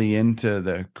really into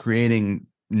the creating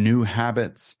new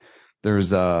habits. There's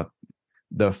the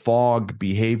Fogg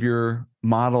behavior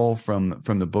model from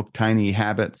the book Tiny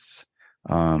Habits.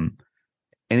 And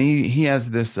he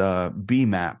has this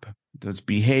BMAP. That's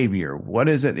behavior. What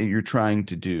is it that you're trying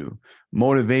to do?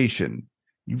 Motivation.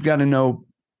 You've got to know,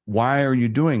 why are you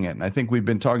doing it? And I think we've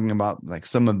been talking about like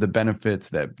some of the benefits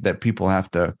that people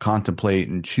have to contemplate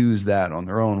and choose that on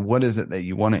their own. What is it that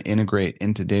you want to integrate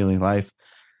into daily life?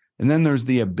 And then there's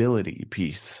the ability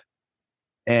piece.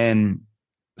 And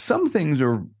some things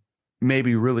are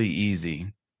maybe really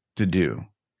easy to do.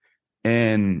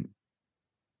 And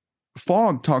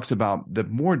Fogg talks about the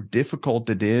more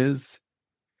difficult it is,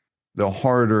 the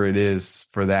harder it is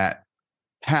for that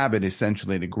habit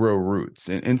essentially to grow roots.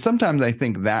 And sometimes I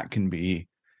think that can be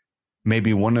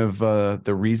maybe one of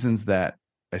the reasons that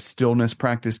a stillness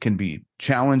practice can be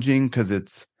challenging, because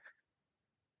it's,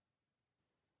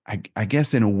 I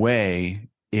guess in a way,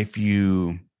 if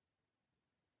you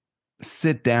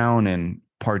sit down and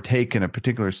partake in a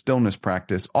particular stillness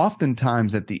practice,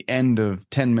 oftentimes at the end of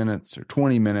 10 minutes or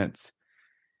 20 minutes,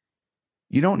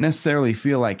 you don't necessarily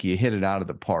feel like you hit it out of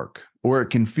the park, or it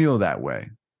can feel that way.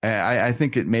 I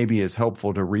think it maybe is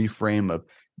helpful to reframe of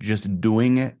just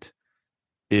doing it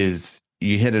is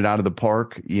you hit it out of the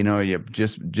park, you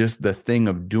just the thing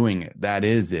of doing it. That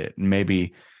is it. And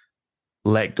maybe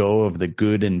let go of the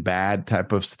good and bad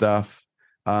type of stuff.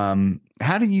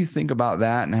 How do you think about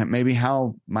that? And maybe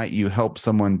how might you help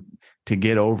someone to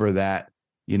get over that,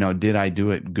 did I do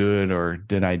it good or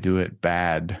did I do it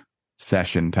bad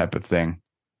session type of thing?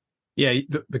 Yeah.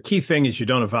 The key thing is you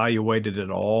don't evaluate it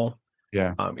at all.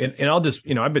 Yeah. And I'll just,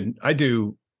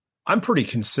 I'm pretty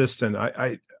consistent.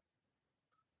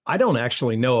 I don't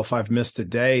actually know if I've missed a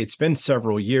day. It's been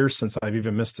several years since I've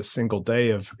even missed a single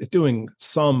day of doing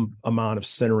some amount of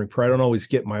centering prayer. I don't always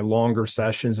get my longer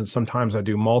sessions, and sometimes I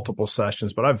do multiple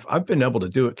sessions, but I've been able to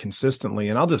do it consistently.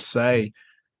 And I'll just say,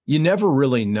 you never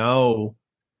really know.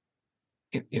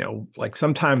 Like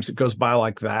sometimes it goes by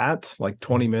like that, like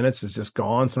 20 minutes is just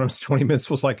gone. Sometimes 20 minutes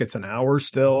feels like it's an hour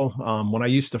still. When I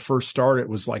used to first start, it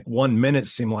was like 1 minute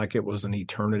seemed like it was an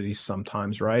eternity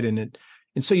sometimes, right? And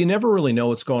so you never really know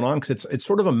what's going on, because it's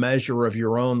sort of a measure of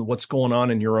your own, what's going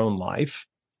on in your own life.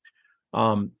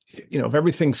 If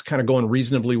everything's kind of going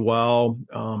reasonably well,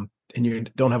 and you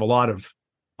don't have a lot of,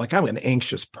 like, I'm an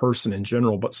anxious person in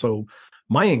general, but so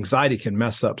my anxiety can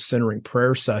mess up centering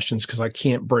prayer sessions because I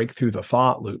can't break through the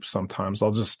thought loop. Sometimes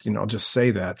I'll just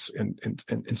say that.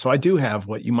 And so I do have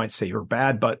what you might say are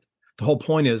bad, but the whole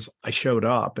point is I showed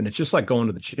up, and it's just like going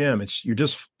to the gym.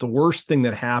 The worst thing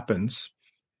that happens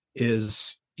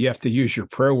is you have to use your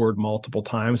prayer word multiple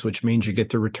times, which means you get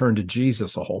to return to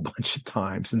Jesus a whole bunch of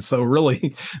times. And so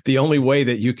really the only way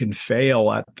that you can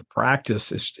fail at the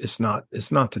practice is not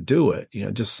to do it.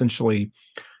 Just essentially,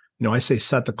 I say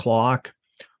set the clock,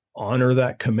 honor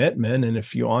that commitment. And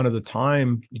if you honor the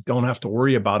time, you don't have to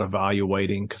worry about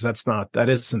evaluating, because that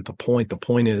isn't the point. The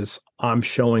point is I'm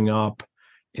showing up,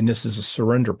 and this is a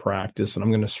surrender practice, and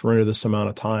I'm going to surrender this amount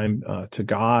of time to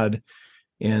God.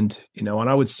 And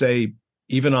I would say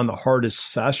even on the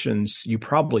hardest sessions, you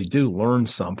probably do learn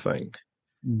something.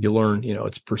 You learn,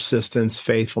 it's persistence,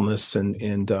 faithfulness,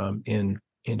 and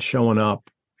showing up.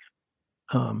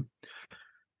 And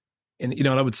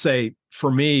I would say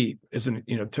for me,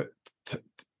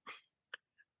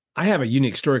 I have a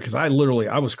unique story, because I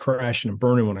was crashing and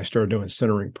burning when I started doing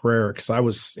centering prayer, because I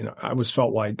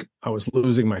felt like I was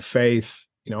losing my faith.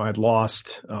 I had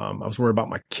lost, I was worried about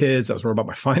my kids. I was worried about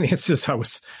my finances. I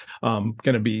was I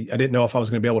didn't know if I was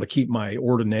going to be able to keep my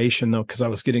ordination though, because I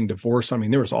was getting divorced. I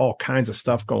mean, there was all kinds of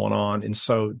stuff going on. And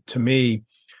so to me,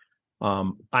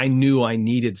 I knew I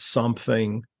needed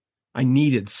something.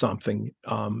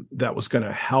 That was going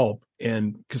to help.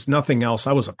 And because nothing else,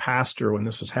 I was a pastor when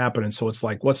this was happening. So it's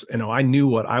like, I knew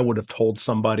what I would have told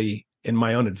somebody in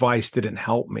my own advice didn't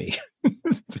help me.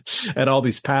 And all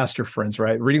these pastor friends,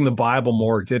 right? Reading the Bible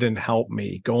more didn't help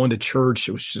me. Going to church,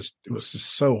 it was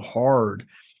just so hard.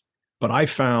 But I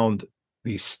found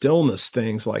these stillness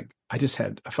things, like I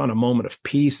found a moment of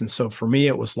peace. And so for me,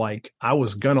 it was like, I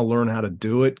was going to learn how to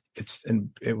do it.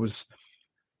 There's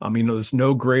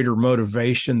no greater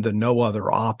motivation than no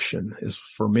other option is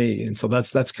for me. And so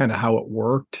that's kind of how it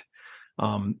worked.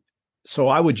 So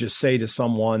I would just say to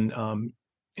someone,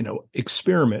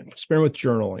 experiment with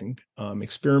journaling,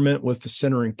 experiment with the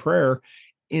centering prayer,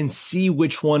 and see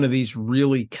which one of these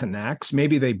really connects.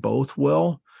 Maybe they both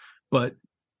will, but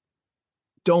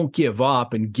don't give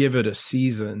up and give it a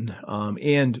season.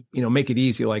 And make it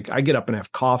easy. Like I get up and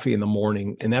have coffee in the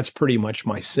morning, and that's pretty much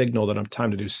my signal that I'm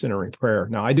time to do centering prayer.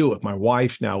 Now I do it with my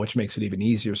wife now, which makes it even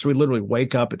easier. So we literally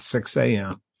wake up at 6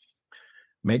 a.m.,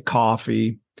 make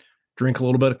coffee, drink a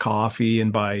little bit of coffee,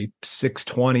 and by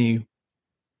 6:20,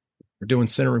 we're doing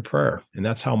centering prayer. And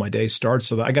that's how my day starts.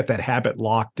 So I got that habit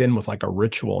locked in with like a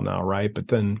ritual now, right? But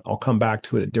then I'll come back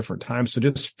to it at different times. So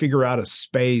just figure out a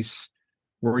space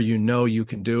where you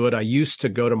can do it. I used to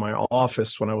go to my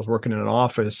office when I was working in an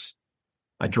office.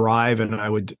 I drive and I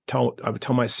would tell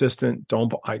my assistant,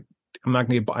 I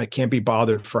can't be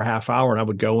bothered for a half hour. And I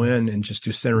would go in and just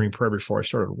do centering prayer before I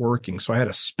started working. So I had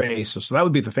a space. So that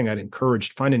would be the thing I'd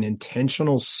encourage. Find an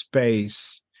intentional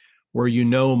space where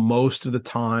most of the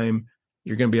time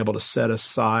you're going to be able to set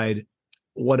aside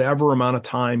whatever amount of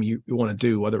time you want to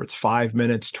do, whether it's 5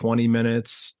 minutes, 20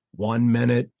 minutes, 1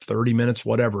 minute, 30 minutes,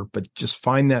 whatever, but just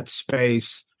find that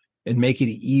space and make it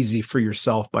easy for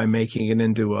yourself by making it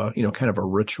into a, kind of a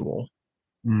ritual.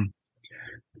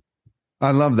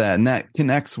 I love that. And that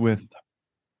connects with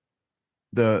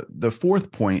the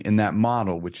fourth point in that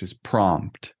model, which is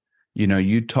prompt.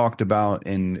 You talked about,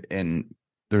 and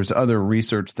there's other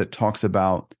research that talks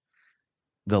about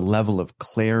the level of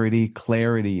clarity.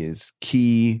 Clarity is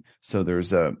key. So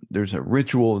there's a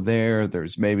ritual there.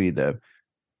 There's maybe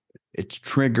it's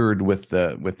triggered with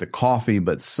the coffee,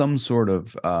 but some sort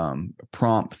of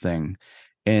prompt thing.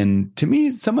 And to me,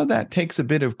 some of that takes a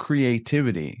bit of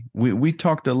creativity. We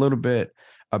talked a little bit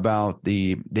about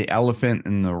the elephant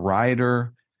and the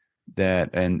rider,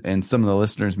 and some of the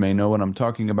listeners may know what I'm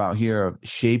talking about here, of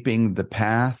shaping the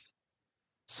path.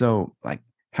 So like,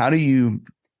 how do you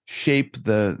shape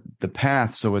the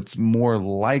path so it's more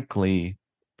likely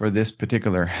for this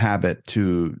particular habit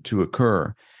to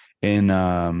occur?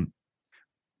 And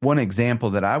one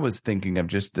example that I was thinking of,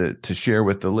 just to share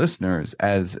with the listeners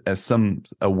as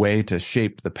a way to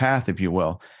shape the path, if you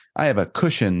will, I have a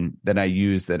cushion that I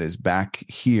use that is back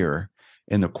here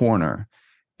in the corner.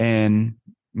 And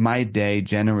my day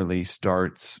generally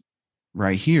starts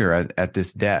right here at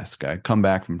this desk. I come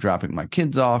back from dropping my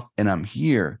kids off and I'm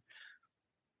here.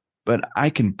 But I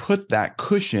can put that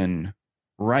cushion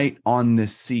right on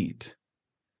this seat.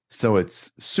 So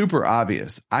it's super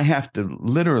obvious. I have to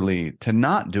literally, to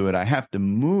not do it, I have to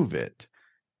move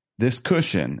this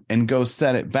cushion, and go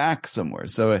set it back somewhere.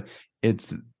 So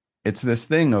it's this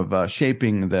thing of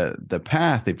shaping the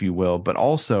path, if you will, but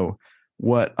also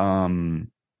what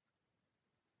I'm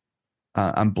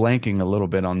blanking a little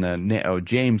bit on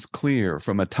James Clear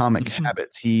from Atomic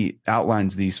Habits. He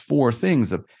outlines these 4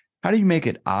 things of how do you make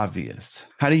it obvious?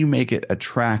 How do you make it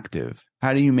attractive?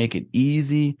 How do you make it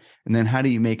easy? And then how do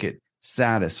you make it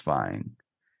satisfying?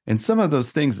 And some of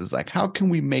those things is like, how can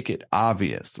we make it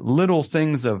obvious? Little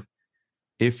things of,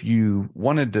 if you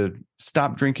wanted to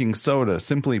stop drinking soda,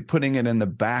 simply putting it in the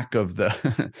back of the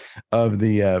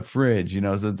fridge,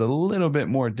 so it's a little bit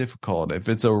more difficult. If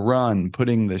it's a run,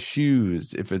 putting the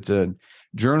shoes. If it's a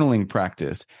journaling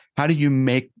practice, how do you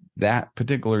make that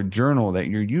particular journal that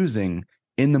you're using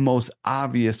in the most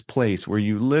obvious place where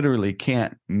you literally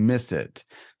can't miss it?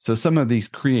 So some of these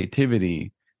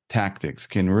creativity tactics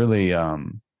can really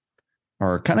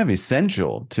are kind of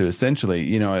essential to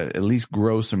at least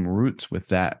grow some roots with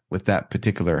that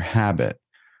particular habit.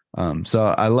 So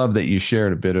I love that you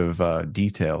shared a bit of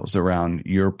details around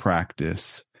your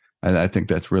practice. I think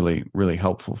that's really, really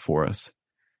helpful for us.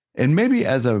 And maybe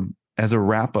as a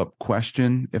wrap up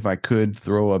question, if I could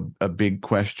throw a big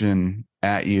question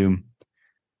at you.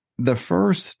 The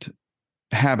first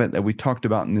habit that we talked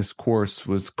about in this course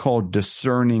was called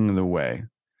discerning the way.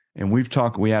 And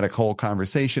we had a whole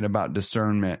conversation about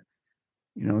discernment.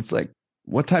 It's like,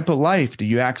 what type of life do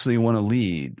you actually want to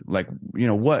lead? Like,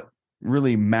 what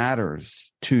really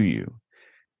matters to you?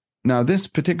 Now, this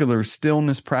particular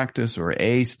stillness practice or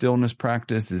a stillness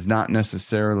practice is not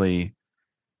necessarily,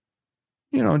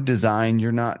 designed.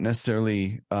 You're not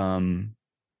necessarily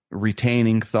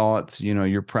retaining thoughts.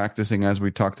 You're practicing, as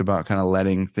we talked about, kind of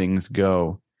letting things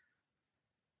go.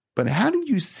 But how do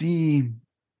you see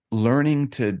learning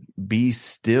to be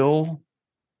still,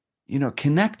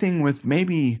 connecting with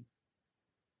maybe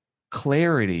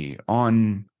clarity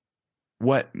on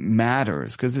what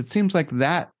matters? Because it seems like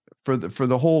that for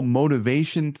the whole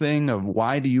motivation thing of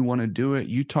why do you want to do it,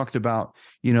 you talked about,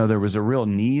 there was a real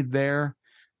need there.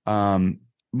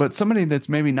 But somebody that's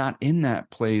maybe not in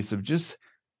that place of just,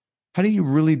 how do you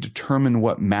really determine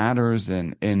what matters,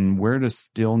 and where does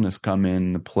stillness come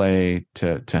in the play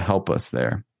to help us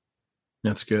there?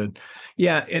 That's good.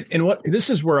 Yeah. And what this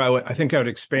is where I think I would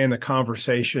expand the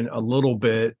conversation a little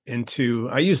bit into,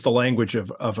 I use the language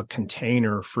of a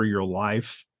container for your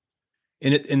life.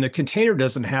 And the container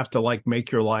doesn't have to like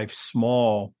make your life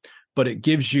small, but it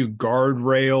gives you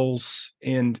guardrails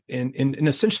and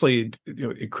essentially,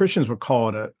 Christians would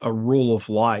call it a rule of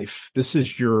life. This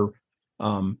is your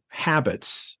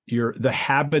habits, the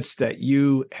habits that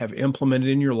you have implemented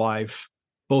in your life,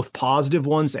 both positive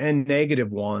ones and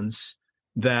negative ones,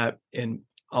 that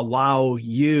allow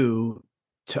you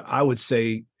to, I would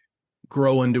say,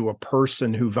 grow into a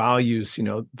person who values,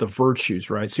 the virtues,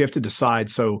 right? So you have to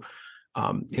decide. So,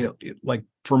 like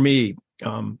for me,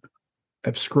 I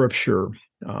have scripture,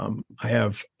 I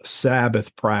have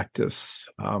Sabbath practice,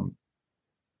 I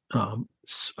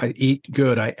eat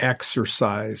good, I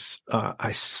exercise,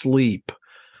 I sleep,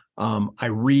 I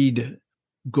read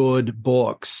good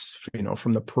books,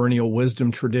 from the perennial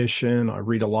wisdom tradition. I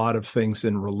read a lot of things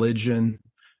in religion.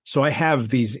 So I have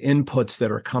these inputs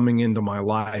that are coming into my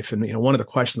life. And, one of the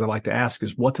questions I like to ask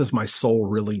is, what does my soul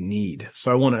really need?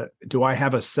 So do I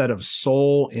have a set of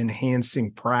soul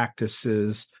enhancing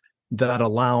practices that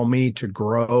allow me to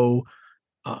grow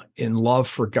in love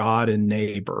for God and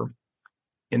neighbor?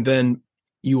 And then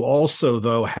you also,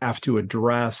 though, have to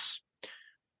address,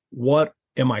 what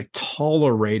am I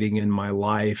tolerating in my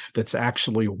life that's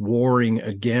actually warring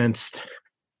against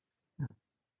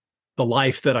the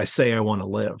life that I say I want to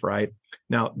live, right?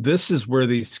 Now, this is where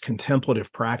these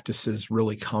contemplative practices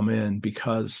really come in,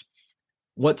 because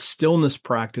what stillness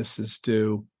practices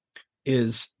do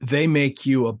is they make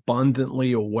you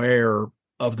abundantly aware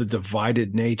of the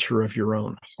divided nature of your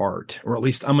own heart, or at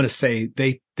least I'm going to say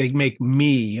they make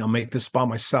me, I'll make this about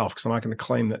myself because I'm not going to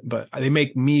claim that, but they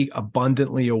make me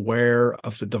abundantly aware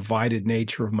of the divided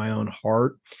nature of my own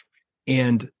heart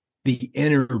and the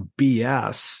inner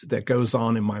BS that goes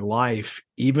on in my life.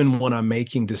 Even when I'm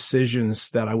making decisions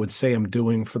that I would say I'm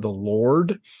doing for the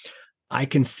Lord, I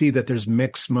can see that there's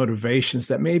mixed motivations,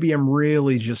 that maybe I'm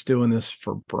really just doing this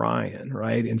for Brian,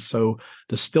 right? And so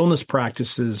the stillness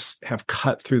practices have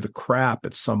cut through the crap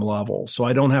at some level. So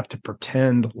I don't have to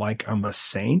pretend like I'm a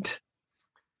saint,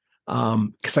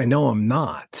 because I know I'm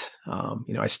not.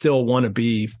 I still want to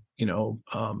be,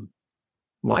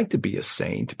 like to be a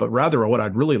saint, but rather what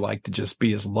I'd really like to just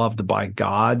be is loved by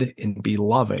God and be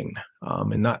loving,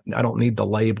 and not, I don't need the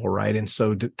label, right? And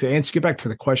so to get back to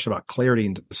the question about clarity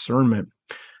and discernment,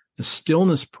 the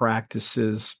stillness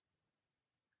practices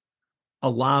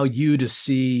allow you to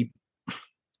see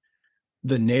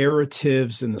the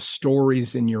narratives and the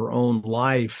stories in your own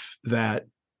life that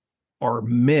are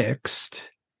mixed,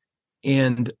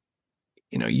 and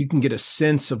you can get a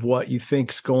sense of what you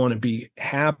think's going to be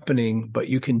happening, but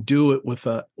you can do it with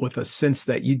a sense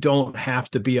that you don't have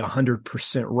to be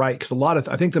 100% right. Because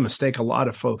I think the mistake a lot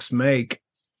of folks make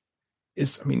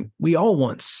is, we all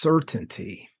want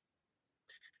certainty,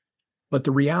 but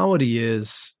the reality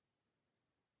is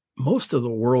most of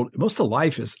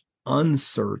life is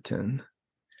uncertain,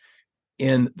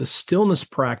 and the stillness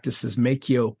practices make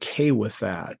you okay with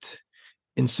that.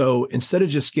 And so instead of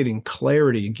just getting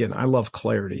clarity, again, I love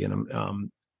clarity.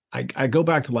 And I go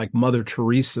back to like Mother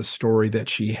Teresa's story that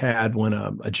she had when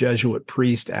a Jesuit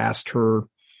priest asked her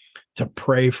to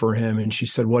pray for him. And she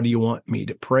said, "What do you want me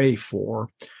to pray for?"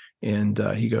 And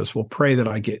he goes, "Well, pray that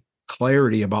I get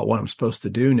clarity about what I'm supposed to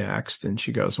do next." And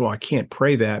she goes, "Well, I can't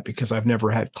pray that because I've never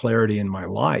had clarity in my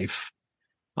life.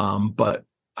 But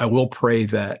I will pray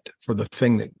that for the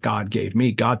thing that God gave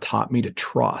me, God taught me to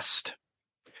trust."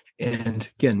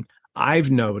 And again,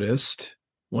 I've noticed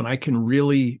when I can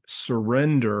really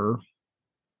surrender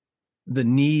the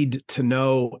need to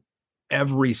know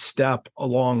every step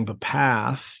along the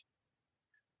path,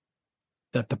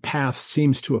 that the path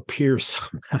seems to appear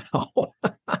somehow.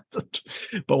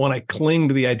 But when I cling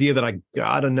to the idea that I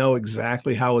got to know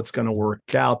exactly how it's going to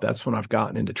work out, that's when I've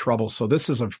gotten into trouble. So this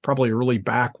is probably a really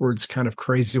backwards kind of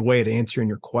crazy way to answering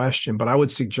your question. But I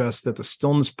would suggest that the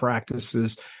stillness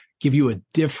practices give you a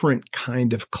different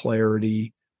kind of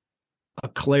clarity, a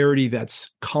clarity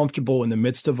that's comfortable in the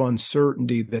midst of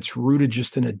uncertainty, that's rooted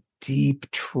just in a deep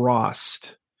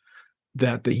trust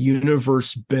that the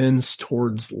universe bends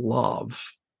towards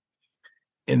love,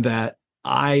 and that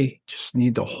I just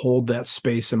need to hold that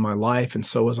space in my life. And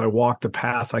so as I walk the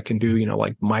path, I can do,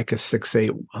 like Micah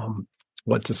 6:8,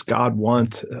 what does God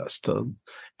want us to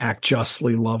act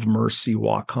justly, love mercy,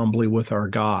 walk humbly with our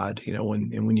God?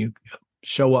 When you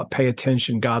show up, pay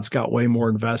attention, God's got way more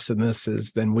invested in this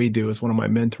than we do, as one of my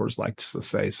mentors likes to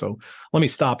say. So let me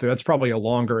stop there. That's probably a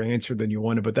longer answer than you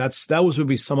wanted, but that would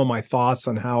be some of my thoughts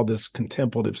on how this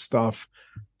contemplative stuff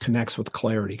connects with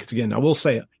clarity. Because again, I will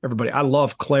say, everybody, I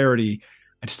love clarity.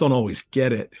 I just don't always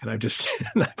get it. And I just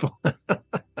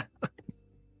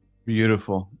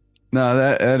Beautiful. No,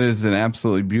 that is an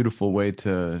absolutely beautiful way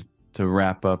to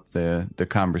wrap up the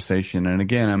conversation. And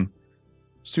again, I'm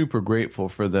super grateful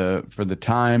for the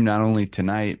time, not only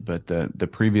tonight, but the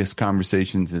previous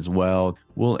conversations as well.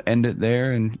 We'll end it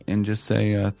there and just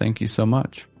say thank you so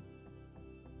much.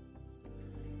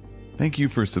 Thank you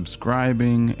for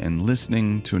subscribing and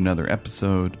listening to another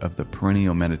episode of the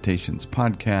Perennial Meditations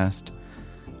podcast.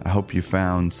 I hope you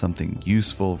found something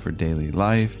useful for daily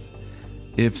life.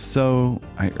 If so,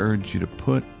 I urge you to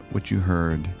put what you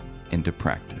heard into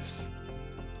practice.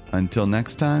 Until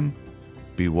next time,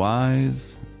 be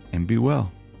wise and be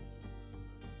well.